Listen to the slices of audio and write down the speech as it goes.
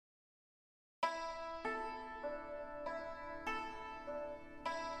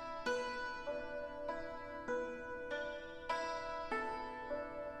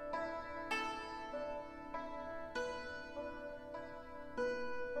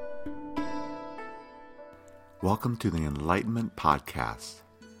Welcome to the Enlightenment Podcast.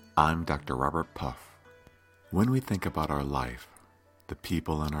 I'm Dr. Robert Puff. When we think about our life, the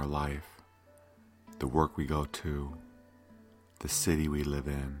people in our life, the work we go to, the city we live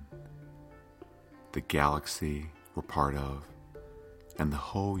in, the galaxy we're part of, and the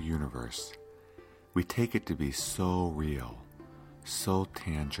whole universe, we take it to be so real, so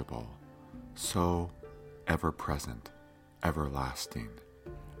tangible, so ever-present, everlasting.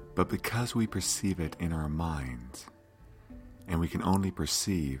 But because we perceive it in our minds, and we can only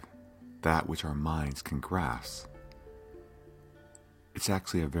perceive that which our minds can grasp, it's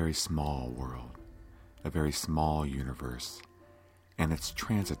actually a very small world, a very small universe, and it's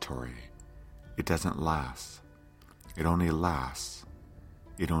transitory. It doesn't last. It only lasts.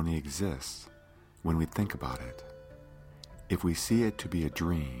 It only exists when we think about it. If we see it to be a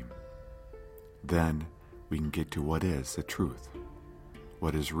dream, then we can get to what is the truth,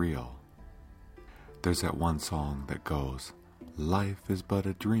 what is real. There's that one song that goes, "Life is but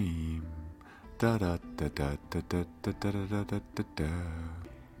a dream, da da da da da da da da da da da da."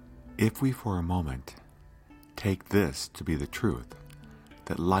 If we for a moment take this to be the truth,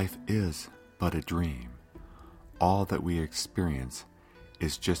 that life is but a dream, all that we experience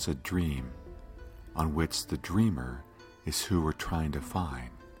is just a dream on which the dreamer is who we're trying to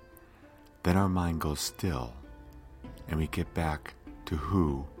find, then our mind goes still and we get back to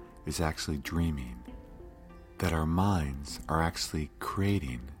who is actually dreaming, that our minds are actually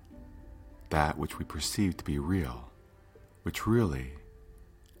creating that which we perceive to be real, which really,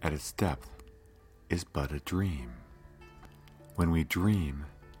 at its depth, is but a dream. When we dream,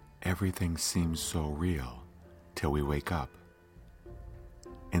 everything seems so real till we wake up.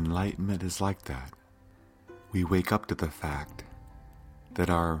 Enlightenment is like that. We wake up to the fact that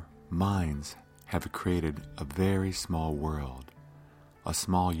our minds have created a very small world, a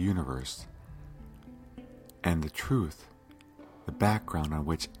small universe, and the truth, the background on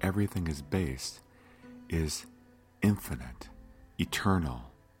which everything is based, is infinite,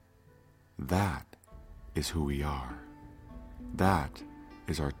 eternal. That is who we are. That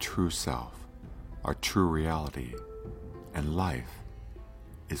is our true self, our true reality, and life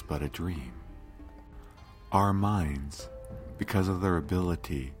is but a dream. Our minds, because of their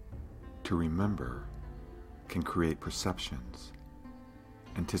ability to remember, can create perceptions,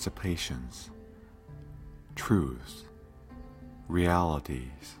 anticipations, truths,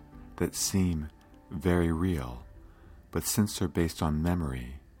 realities that seem very real, but since they're based on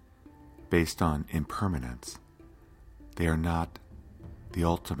memory, based on impermanence, they are not the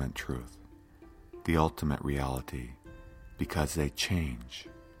ultimate truth, the ultimate reality, because they change.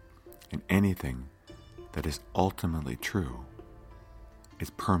 And anything that is ultimately true is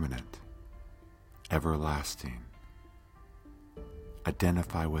permanent, everlasting.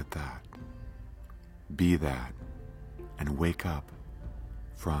 Identify with that, be that, and wake up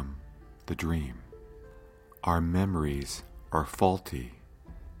from the dream. Our memories are faulty.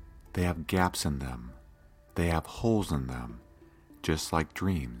 They have gaps in them. They have holes in them, just like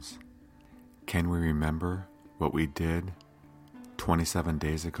dreams. Can we remember what we did 27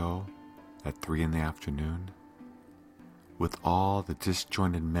 days ago at 3 p.m? With all the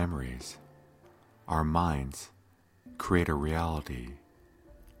disjointed memories, our minds create a reality,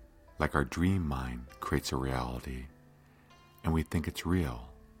 like our dream mind creates a reality, and we think it's real.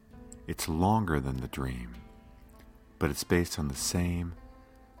 It's longer than the dream, but it's based on the same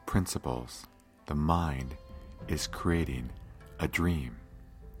principles. The mind is creating a dream.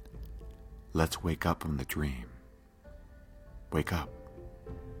 Let's wake up from the dream. Wake up.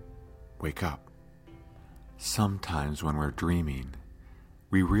 Wake up. Sometimes when we're dreaming,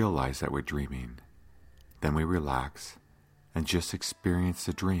 we realize that we're dreaming. Then we relax and just experience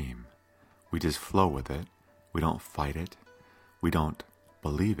the dream. We just flow with it. We don't fight it. We don't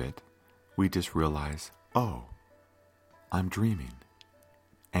believe it. We just realize, oh, I'm dreaming.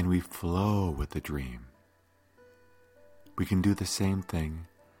 And we flow with the dream. We can do the same thing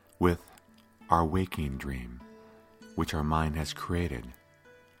with our waking dream, which our mind has created.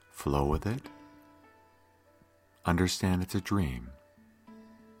 Flow with it. Understand it's a dream.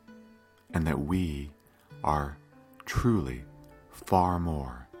 And that we are truly far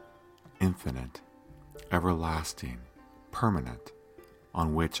more infinite, everlasting, permanent,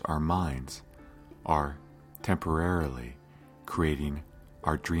 on which our minds are temporarily creating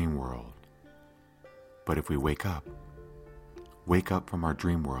our dream world. But if we wake up from our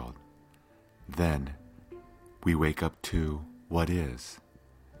dream world, then we wake up to what is,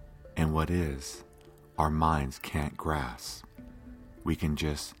 and what is, our minds can't grasp. We can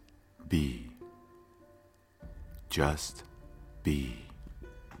just be. Just be.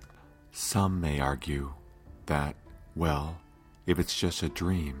 Some may argue that, well, if it's just a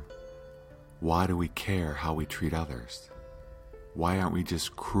dream, why do we care how we treat others? Why aren't we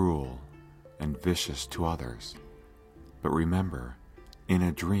just cruel and vicious to others? But remember, in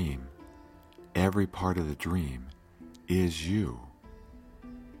a dream, every part of the dream is you.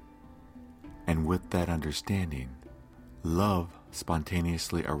 And with that understanding, love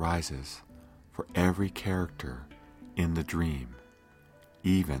spontaneously arises for every character in the dream,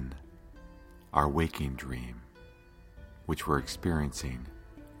 even our waking dream, which we're experiencing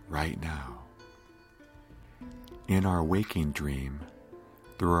right now. In our waking dream,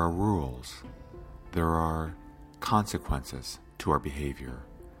 there are rules, there are consequences to our behavior.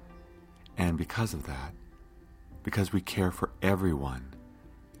 And because of that, because we care for everyone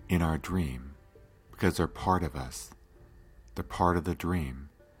in our dream, because they're part of us, they're part of the dream,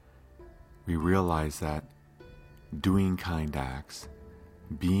 we realize that doing kind acts,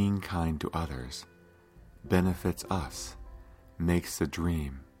 being kind to others, benefits us, makes the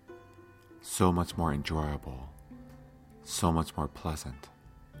dream so much more enjoyable, so much more pleasant.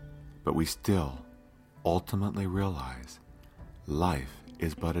 But we still ultimately realize life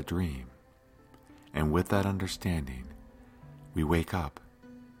is but a dream. And with that understanding, we wake up.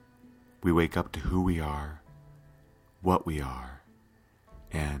 We wake up to who we are, what we are,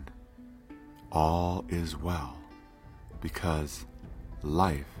 and all is well, because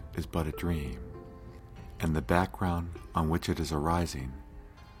life is but a dream, and the background on which it is arising,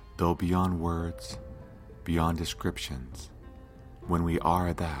 though beyond words, beyond descriptions, when we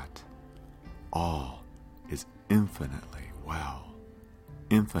are that, all is infinitely well,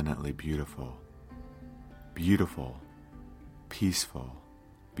 infinitely beautiful, beautiful, peaceful,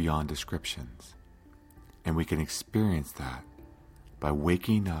 beyond descriptions. And we can experience that by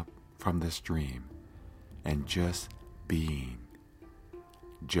waking up from this dream and just being.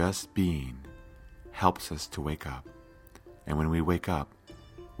 Just being helps us to wake up. And when we wake up,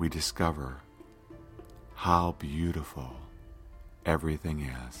 we discover how beautiful everything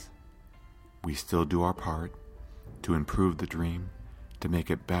is. We still do our part to improve the dream, to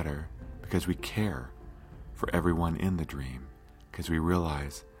make it better, because we care for everyone in the dream, because we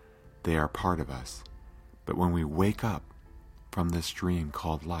realize they are part of us. But when we wake up from this dream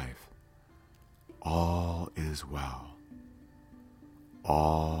called life, all is well.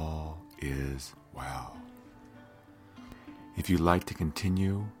 All is well. If you'd like to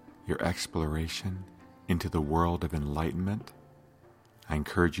continue your exploration into the world of enlightenment, I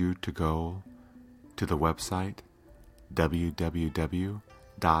encourage you to go to the website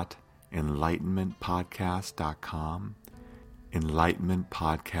www.enlightenmentpodcast.com,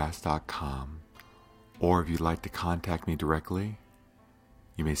 enlightenmentpodcast.com, or if you'd like to contact me directly,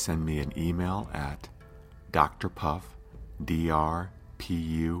 you may send me an email at drpuff, drpuff,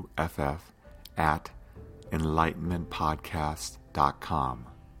 @enlightenmentpodcast.com.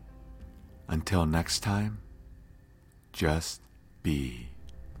 Until next time, just be.